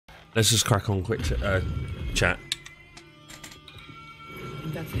Let's just crack on quick chat. I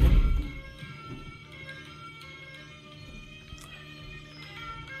think that's it.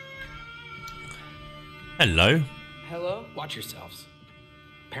 Hello. Hello? Watch yourselves.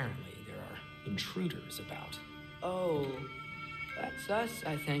 Apparently, there are intruders about. Oh, that's us,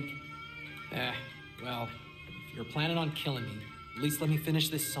 I think. Well, if you're planning on killing me, at least let me finish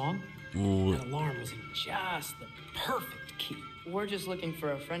this song. Ooh. That alarm was in just the perfect key. We're just looking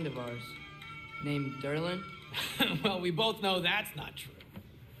for a friend of ours named Durlin. Well, we both know that's not true.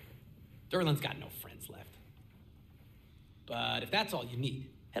 Durlin's got no friends left. But if that's all you need,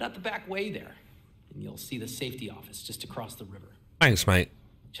 head out the back way there, and you'll see the safety office just across the river. Thanks, mate.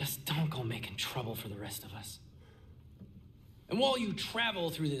 Just don't go making trouble for the rest of us. And while you travel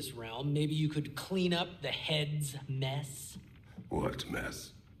through this realm, maybe you could clean up the head's mess. What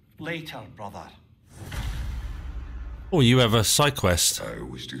mess? Later, brother. Oh, you have a side quest. I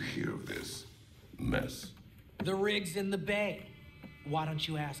wish to hear of this mess. The rig's in the bay. Why don't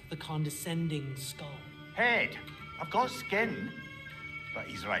you ask the condescending skull? Head, I've got skin. But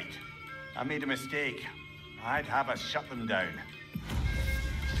he's right. I made a mistake. I'd have us shut them down.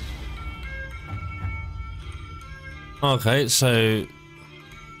 Okay, so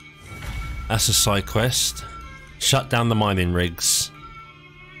that's a side quest. Shut down the mining rigs.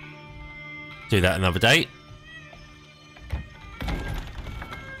 Do that another day.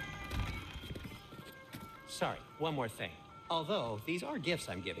 Sorry, one more thing. Although, these are gifts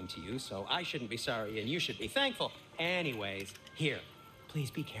I'm giving to you, so I shouldn't be sorry and you should be thankful. Anyways, here, please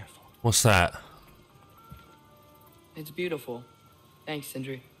be careful. What's that? It's beautiful. Thanks,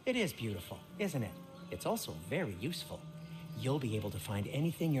 Sindri. It is beautiful, isn't it? It's also very useful. You'll be able to find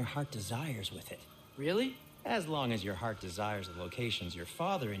anything your heart desires with it. Really? As long as your heart desires the locations your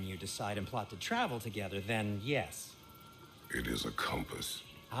father and you decide and plot to travel together, then yes. It is a compass.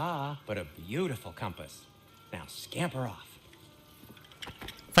 Ah, but a beautiful compass. Now scamper off.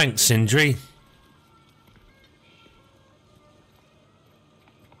 Thanks, Sindri.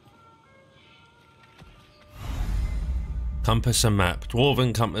 Compass and map.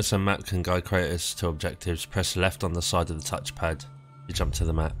 Dwarven compass and map can guide Kratos to objectives. Press left on the side of the touchpad. You jump to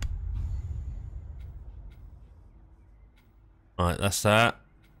the map. Right, that's that.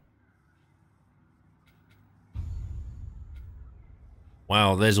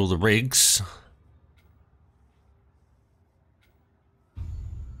 Wow, there's all the rigs.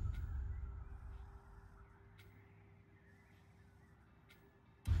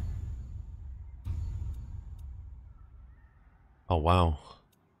 Oh, wow.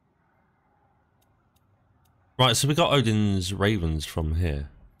 Right, so we got Odin's ravens from here.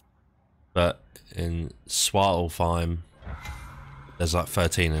 But in Svartalfheim, there's like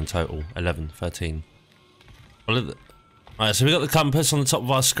 13 in total. 11, 13. Right, so we got the compass on the top of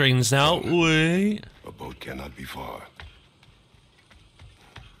our screens now. Wait. A boat cannot be far.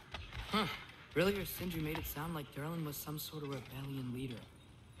 Huh. Earlier, Sindri made it sound like Durlin was some sort of rebellion leader.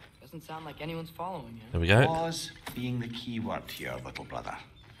 Doesn't sound like anyone's following him. There we go. Pause being the key word here, little brother.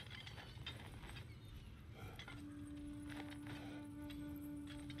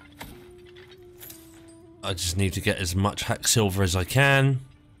 I just need to get as much hack silver as I can.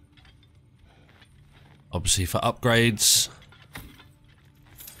 Obviously for upgrades.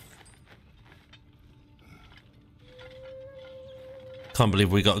 Can't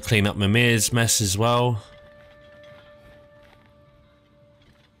believe we got to clean up Mimir's mess as well.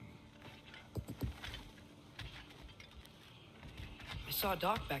 I saw a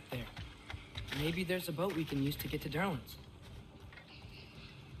dock back there. Maybe there's a boat we can use to get to Durlin's.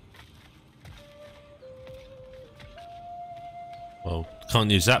 Well,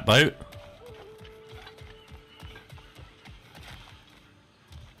 can't use that boat.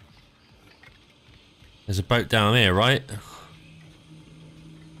 There's a boat down here, right?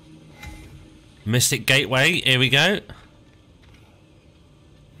 Mystic Gateway, here we go.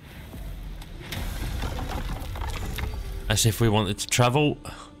 As if we wanted to travel.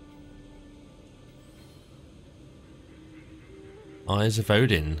 Eyes of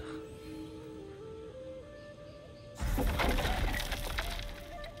Odin.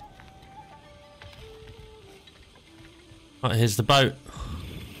 Right, here's the boat.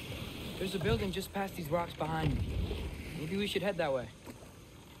 There's a building just past these rocks behind me. Maybe we should head that way.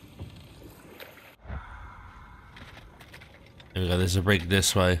 Here we go, there's a rig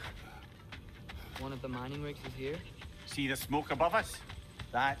this way. One of the mining rigs is here. See the smoke above us?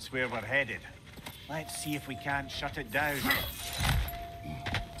 That's where we're headed. Let's see if we can't shut it down.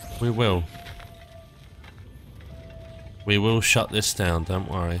 We will. We will shut this down,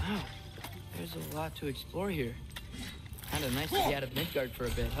 don't worry. Wow, there's a lot to explore here. Kinda nice to be out of Midgard for a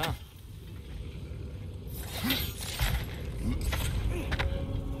bit, huh?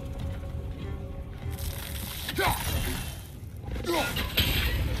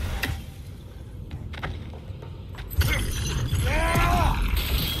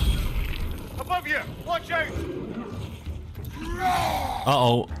 Above you! Watch out!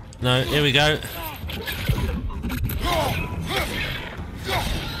 Uh-oh. No, here we go.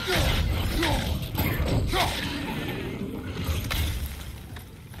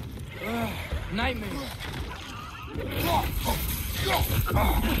 Nightmare.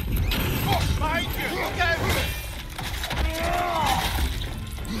 Behind you! Look out!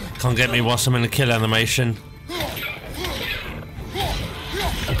 Can't get me whilst I'm in the kill animation.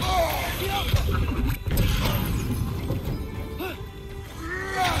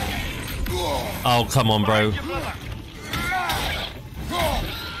 Oh, come on, bro.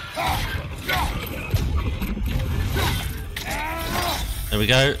 There we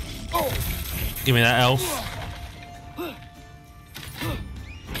go. Give me that elf.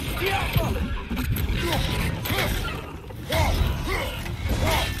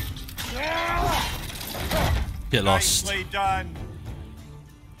 Get lost. Nicely done.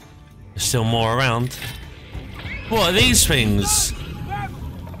 There's still more around. What are these things?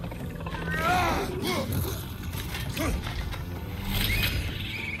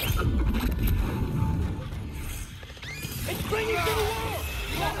 It's bringing to the wall!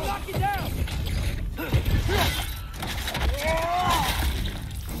 You gotta lock it down!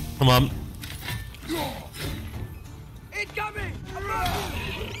 Come on. It's coming!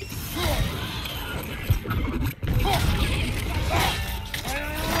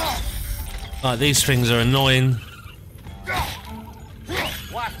 Like, these things are annoying.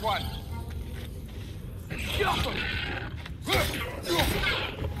 Last one.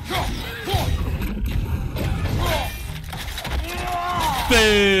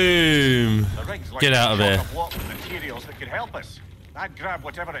 Boom! The rig's like Get out of a here. chock block of materials that could help us. I'd grab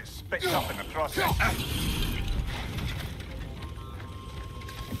whatever it spits up in the process.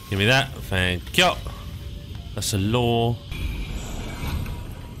 Give me that. Thank you. That's a law.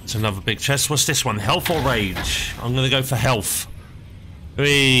 It's another big chest. What's this one? Health or rage? I'm gonna go for health.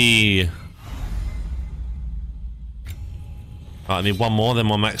 Whee! Right, I need one more, then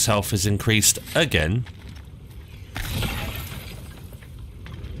my max health is increased again.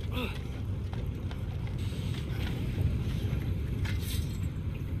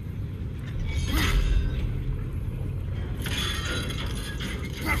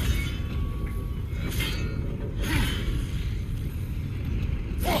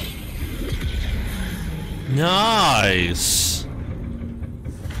 Nice.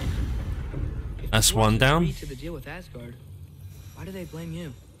 That's one down. To the deal with Asgard. Why do they blame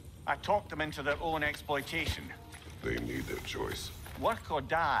you? I talked them into their own exploitation. They need their choice. Work or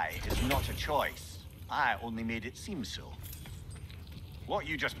die is not a choice. I only made it seem so. What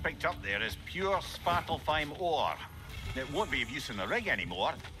you just picked up there is pure Svartalfheim ore. It won't be of use in the rig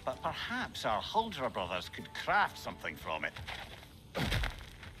anymore, but perhaps our Huldra brothers could craft something from it.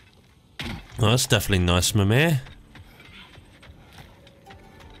 Oh, that's definitely nice, Mimir.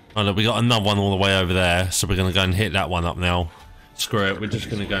 Oh look, we got another one all the way over there, so we're gonna go and hit that one up now. Screw it, we're just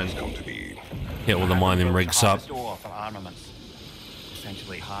gonna go and hit all the mining rigs up. Ore for armaments,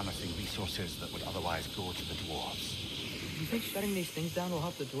 essentially harnessing resources that would otherwise go to the dwarves. You think shutting these things down will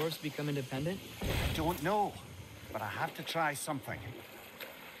help the dwarves become independent? I don't know, but I have to try something.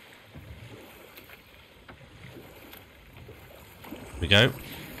 Here we go.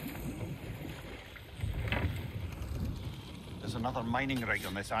 There's another mining rig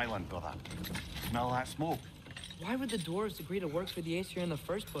on this island, brother. Smell that smoke? Why would the dwarves agree to work for the Æsir in the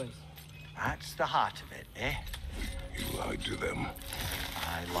first place? That's the heart of it, eh? You lied to them.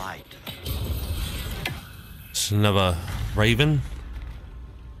 I lied to them. It's another raven.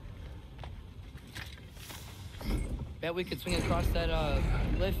 Bet we could swing across that,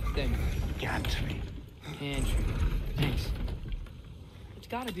 lift thing. Gantry. Gantry. Thanks. It's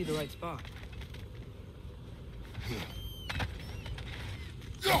gotta be the right spot.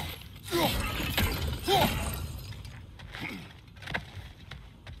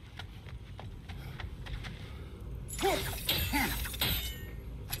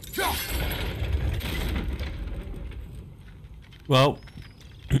 Well,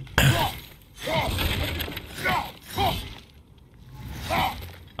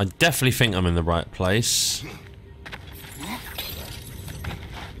 I definitely think I'm in the right place.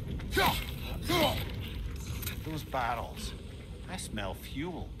 Those barrels. I smell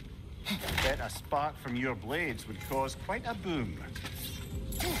fuel. I bet a spark from your blades would cause quite a boom.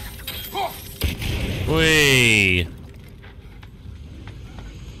 Whee!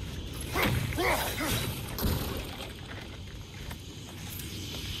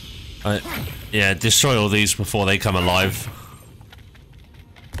 Yeah, destroy all these before they come alive.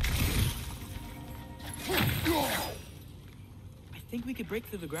 I think we could break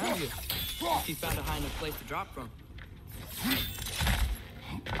through the ground here. If you found a high enough place to drop from.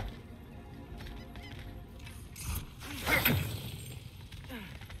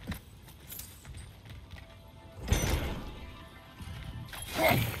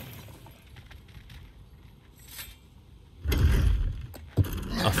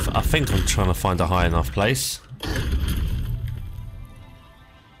 I think I'm trying to find a high enough place.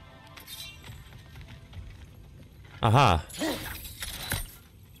 Aha.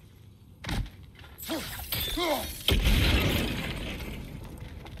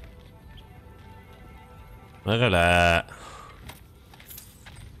 Look at that.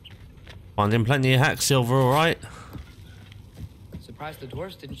 Finding plenty of hack silver, alright? Surprised the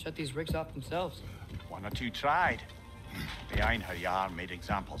dwarves didn't shut these rigs off themselves. One or two tried. Behind her yarn made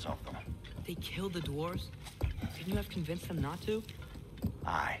examples of them. They killed the dwarves? Couldn't you have convinced them not to?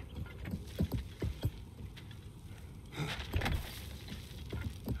 Aye.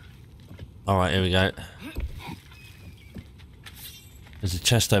 Alright, here we go. There's a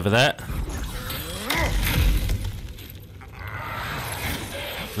chest over there.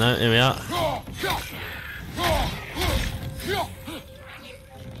 No, here we are.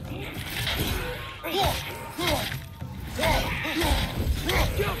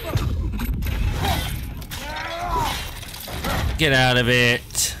 Get out of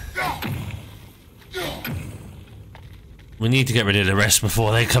it. We need to get rid of the rest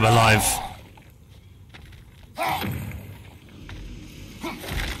before they come alive.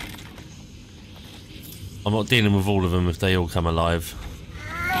 I'm not dealing with all of them if they all come alive.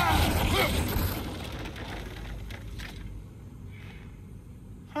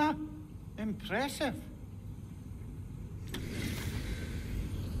 Huh. Impressive.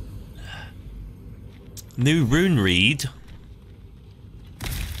 New rune read.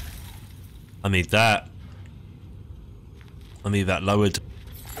 I need that. I need that lowered.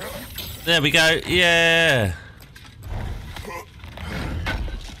 There we go. Yeah.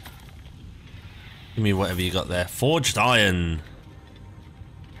 Give me whatever you got there. Forged iron.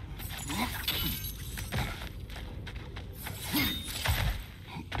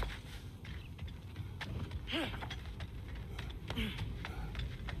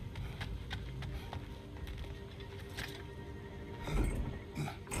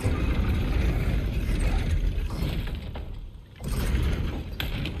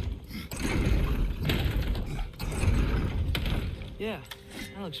 Yeah,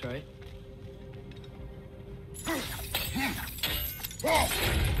 that looks right.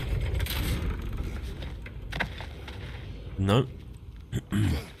 Nope.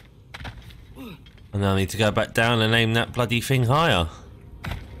 And I need to go back down and aim that bloody thing higher.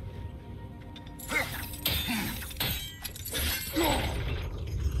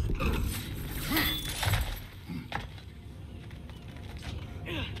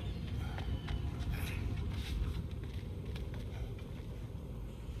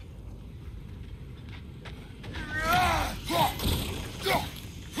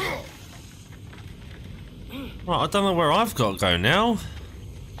 Right, I don't know where I've got to go now.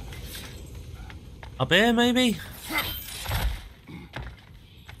 Up here, maybe?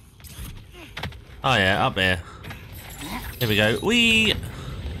 Oh yeah, up here. Here we go. Whee!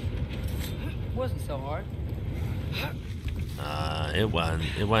 Wasn't so hard. It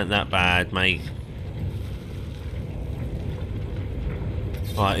wasn't that bad, mate.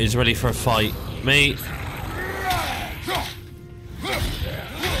 Right, who's ready for a fight? Me.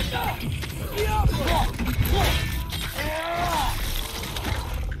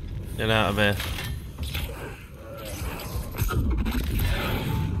 Get out of here.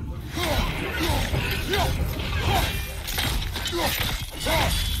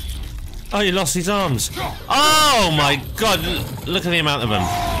 Oh, you lost his arms. Oh my god, look at the amount of them.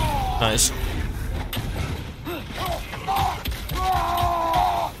 Nice.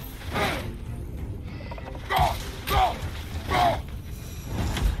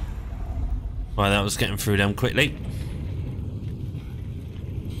 Right, that was getting through them quickly.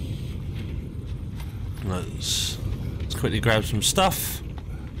 Let's quickly grab some stuff.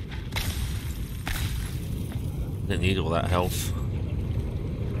 Didn't need all that health.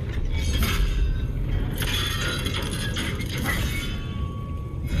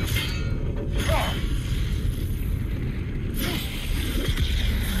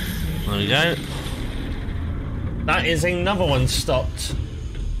 There we go. That is another one stopped.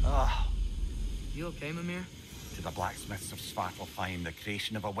 You okay, Mimir? To the blacksmiths of Svartalfheim, the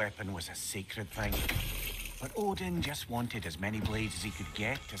creation of a weapon was a sacred thing. But Odin just wanted as many blades as he could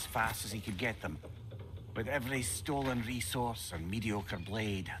get, as fast as he could get them. With every stolen resource and mediocre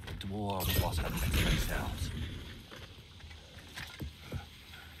blade, the dwarves lost a bit of themselves.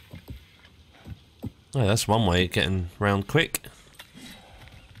 Oh, that's one way of getting round quick.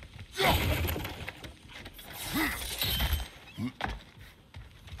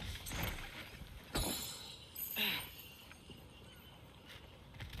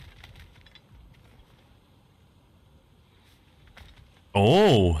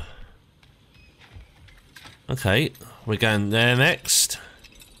 Oh. Okay, we're going there next.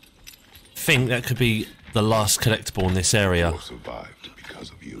 Think that could be the last collectible in this area. Survived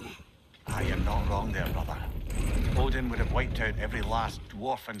because of you. Ah, you're not wrong there, brother. Odin would have wiped out every last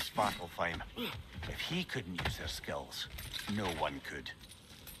dwarf in Svartalfheim. If he couldn't use their skills, no one could.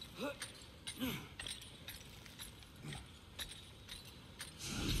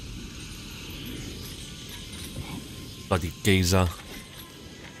 Bloody geezer.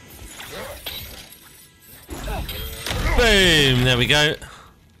 Boom! There we go.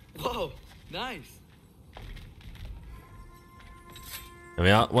 Whoa, nice. There we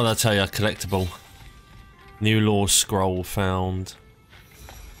are. What did I tell you? Collectible. New lore scroll found.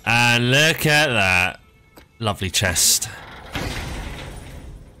 And look at that. Lovely chest.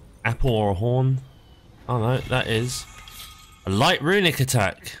 Apple or a horn? Oh no, that is a light runic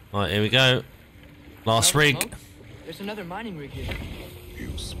attack. Right, here we go. Last rig. Smoke? There's another mining rig here.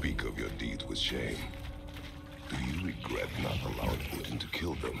 You speak of your deeds with shame. Do you regret not allowing Odin to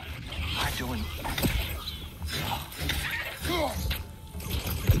kill them? I don't.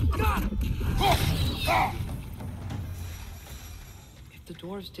 If the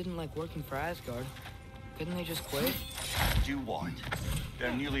dwarves didn't like working for Asgard, couldn't they just quit? Do what?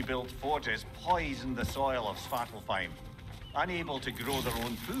 Their newly built fortress poisoned the soil of Svartalfheim. Unable to grow their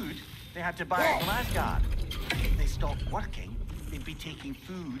own food, they had to buy it from Asgard. If they stopped working, they'd be taking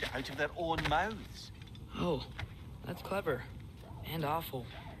food out of their own mouths. Oh, that's clever. And awful.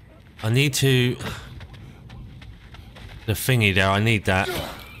 I need to... The thingy there, I need that.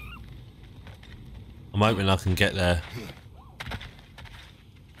 I'm hoping I can get there.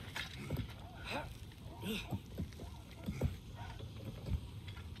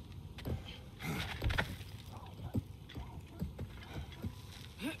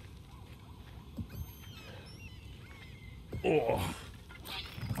 Oh.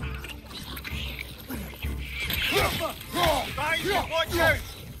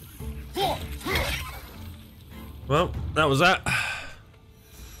 Well, that was that.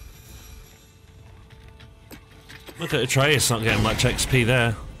 Look at Atreus not getting much XP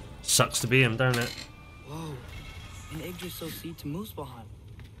there. Sucks to be him, don't it? Whoa, an Yggdrasil seed to Muspelheim.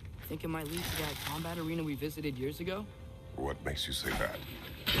 Think it might lead to that combat arena we visited years ago? What makes you say that?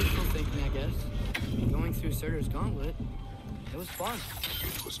 Wishful thinking, I guess. Going through Surtur's gauntlet, it was fun.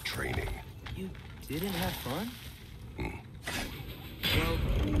 It was training. You didn't have fun? Well,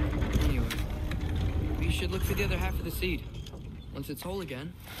 anyway. We should look for the other half of the seed. Once it's whole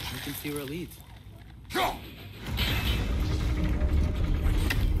again, we can see where it leads.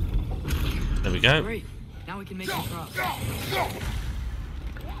 There we go. Great. Now we can make some crops.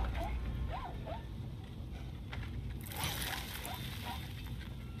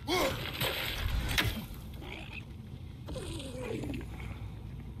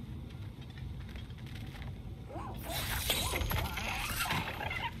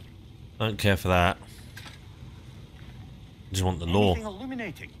 Don't care for that. Just want the lore. Anything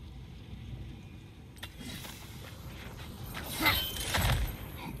illuminating?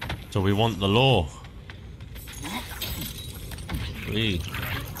 So we want the lore. We.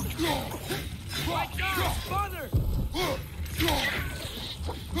 Father!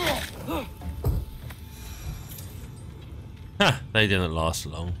 Ha! They didn't last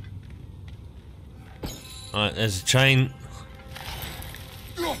long. Alright, there's a chain.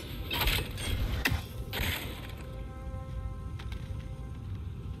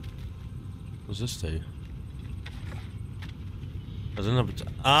 What's this do? There's another.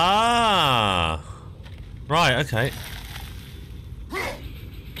 Ah! Right, okay.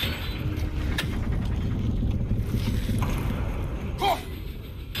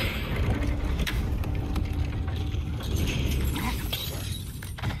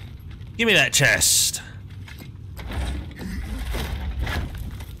 Give me that chest.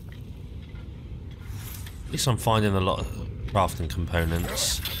 At least I'm finding a lot of crafting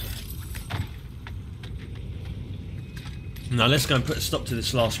components. Now let's go and put a stop to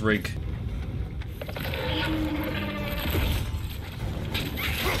this last rig.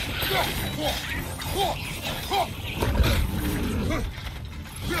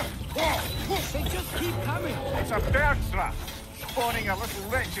 They just keep coming. It's a bird trap. Spawning a little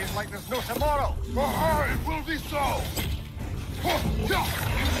wretches like there's no tomorrow. It will be so!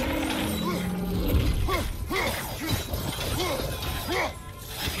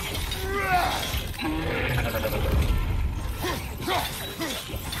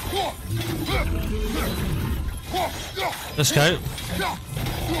 Let's go.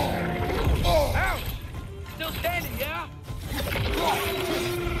 Still standing, yeah?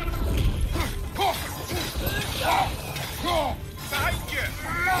 Behind you!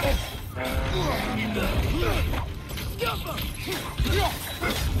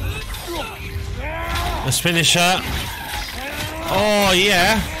 Let's finish her. Oh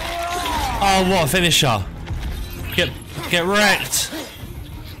yeah. Oh, what a finisher. Get wrecked.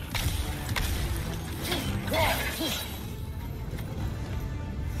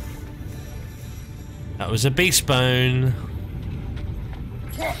 That was a beast bone.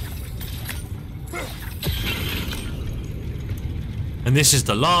 And this is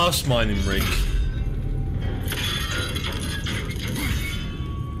the last mining rig.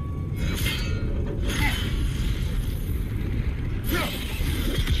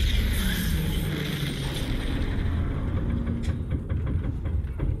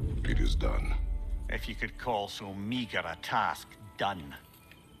 It is done. If you could call so meager a task done.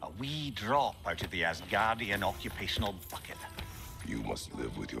 A wee drop out of the Asgardian occupational bucket. You must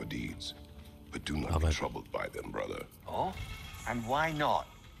live with your deeds, but do not be troubled by them, brother. Oh? And why not?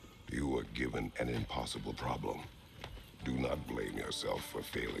 You were given an impossible problem. Do not blame yourself for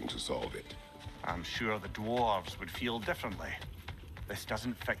failing to solve it. I'm sure the dwarves would feel differently. This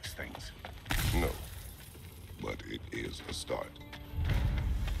doesn't fix things. No, but it is a start.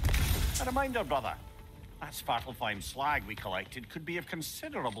 A reminder, brother. That Svartalfheim slag we collected could be of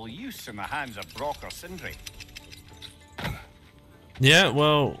considerable use in the hands of Brock or Sindri. Yeah,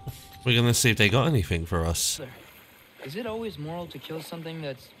 well, we're gonna see if they got anything for us. Is it always moral to kill something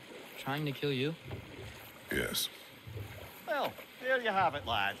that's trying to kill you? Yes. Well, there you have it,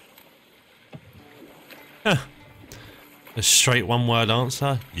 lad. A straight one-word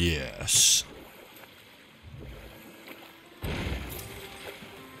answer? Yes.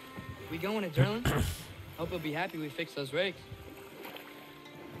 We going to Durlin? Hope he'll be happy we fixed those rigs.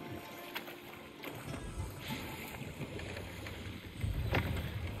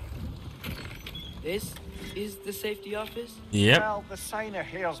 This is the safety office? Yep. Well, the sign a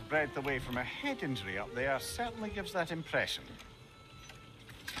hair's breadth away from a head injury up there certainly gives that impression.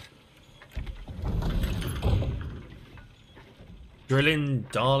 Dralling,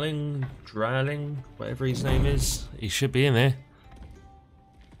 whatever his name is. He should be in there.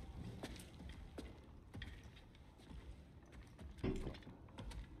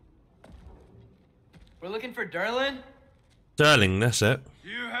 We're looking for Durlin? Sterling, that's it.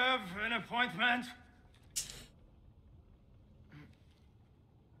 You have an appointment?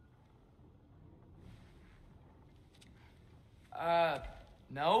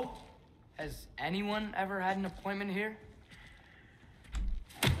 No. Has anyone ever had an appointment here?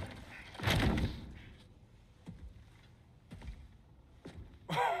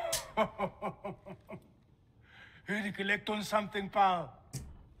 Here to collect on something, pal?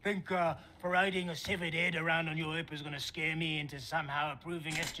 Think parading a severed head around on your hip is gonna scare me into somehow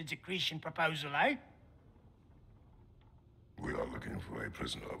approving Esther's secretion proposal, eh? We are looking for a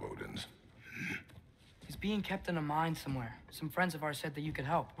prisoner of Odin's. He's being kept in a mine somewhere. Some friends of ours said that you could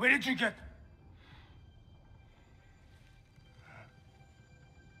help. Where did you get...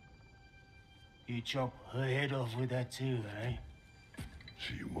 You chop her head off with that too, eh?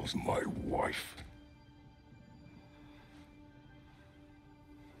 She was my wife.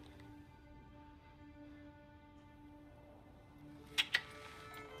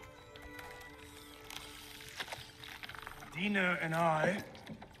 Dina and I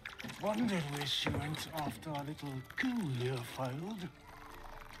wondered where she went after our little coup here failed.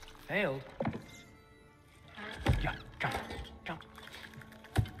 Failed? Yeah, come.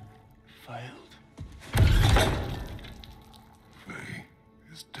 Failed. Faye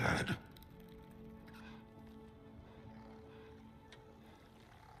is dead.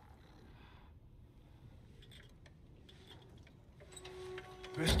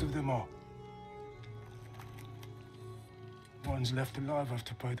 Rest of them are. One's left alive have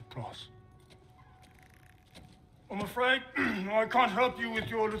to pay the price. I'm afraid I can't help you with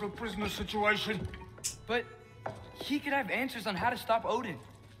your little prisoner situation. But he could have answers on how to stop Odin.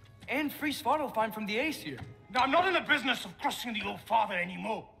 And free Svartalfheim from the Æsir. Now, I'm not in the business of crossing the old father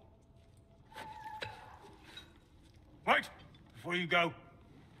anymore. Wait, before you go.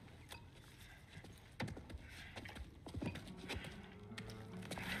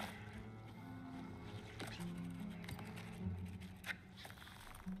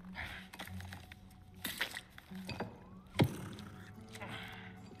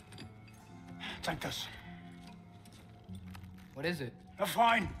 sent us. What is it? A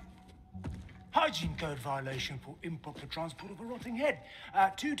fine. Hygiene code violation for improper transport of a rotting head.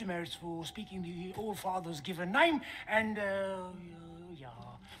 2 demerits for speaking the All-Father's given name, and, yeah,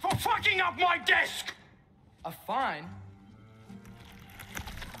 for fucking up my desk! A fine?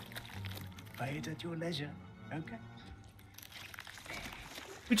 Pay it at your leisure, okay?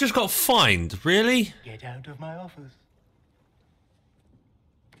 We just got fined, really? Get out of my office.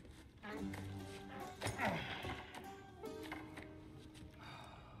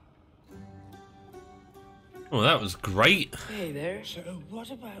 Oh, that was great. Hey there. So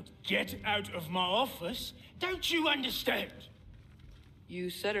what about get out of my office? Don't you understand? You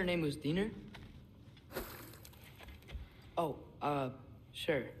said her name was Diener? Oh,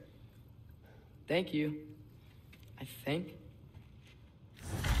 sure. Thank you. I think.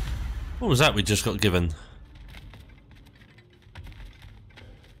 What was that we just got given?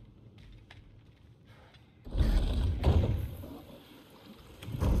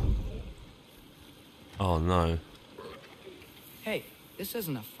 Oh no. Hey, this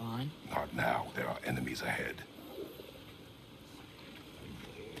isn't a fine. Not now. There are enemies ahead.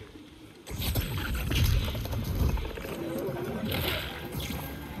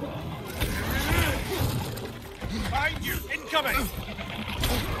 Behind you! Incoming!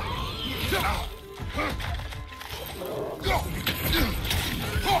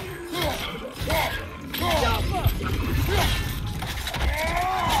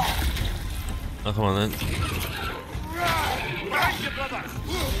 Oh, come on then. Behind you, brother!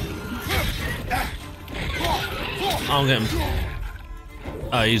 I'll get him.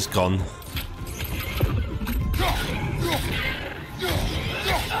 Oh, he's gone.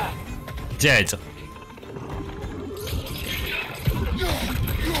 Dead.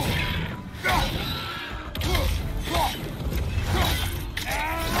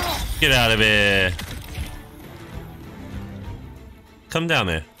 Get out of here. Come down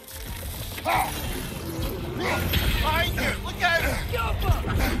here. Behind you! Look out!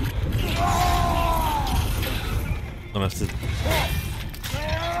 I'm gonna have to.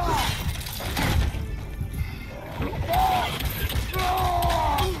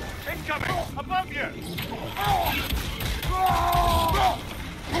 Incoming! Above you!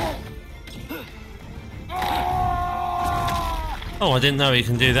 Oh, I didn't know he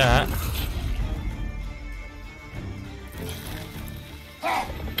can do that.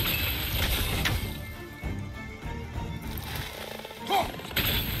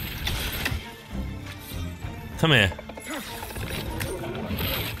 Come here.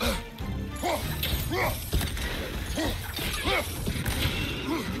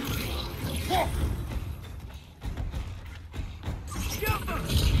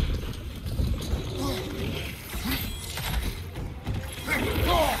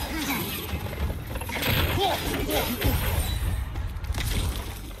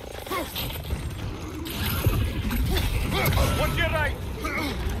 What's your right?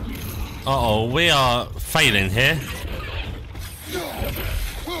 Uh-oh, we are failing here.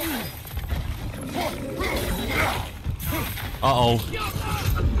 Uh-oh.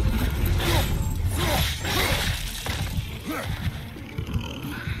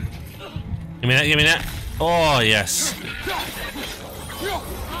 Give me that, give me that. Oh, yes.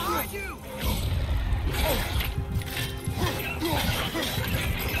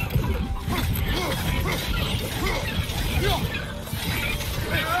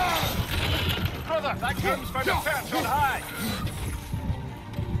 Brother, that comes from the perch on high!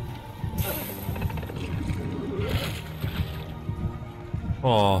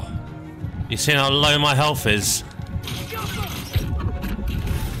 Oh. You seen how low my health is?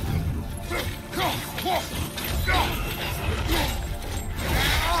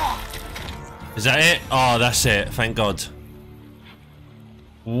 Is that it? Oh, that's it. Thank God.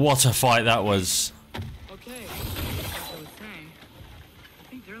 What a fight that was. Okay, as I was saying, I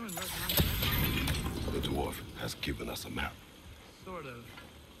think Derlin wrote down The dwarf has given us a map. sort of.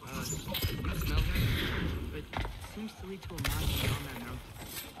 You smell him? But it seems to lead to a mountain on that mountain.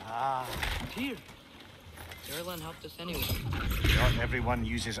 Ah, Here. Derlin helped us anyway. not everyone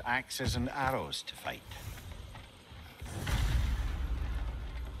uses axes and arrows to fight.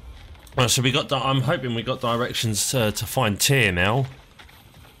 Well, so we got. I'm hoping we got directions to find Tyr now.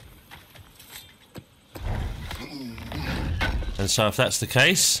 And so, if that's the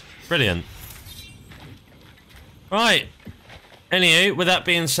case, brilliant. Right. Anywho, with that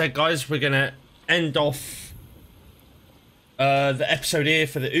being said, guys, we're gonna end off the episode here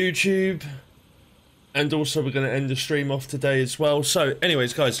for the YouTube, and also we're gonna end the stream off today as well. So,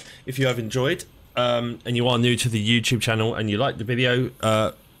 anyways, guys, if you have enjoyed and you are new to the YouTube channel and you like the video,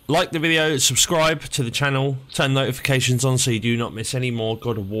 like the video, subscribe to the channel, turn notifications on so you do not miss any more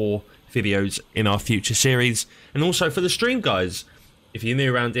God of War videos in our future series. And also for the stream, guys, if you're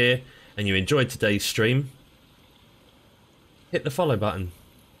new around here and you enjoyed today's stream, hit the follow button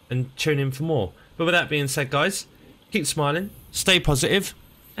and tune in for more. But with that being said, guys, keep smiling, stay positive,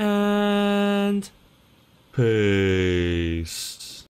 and peace.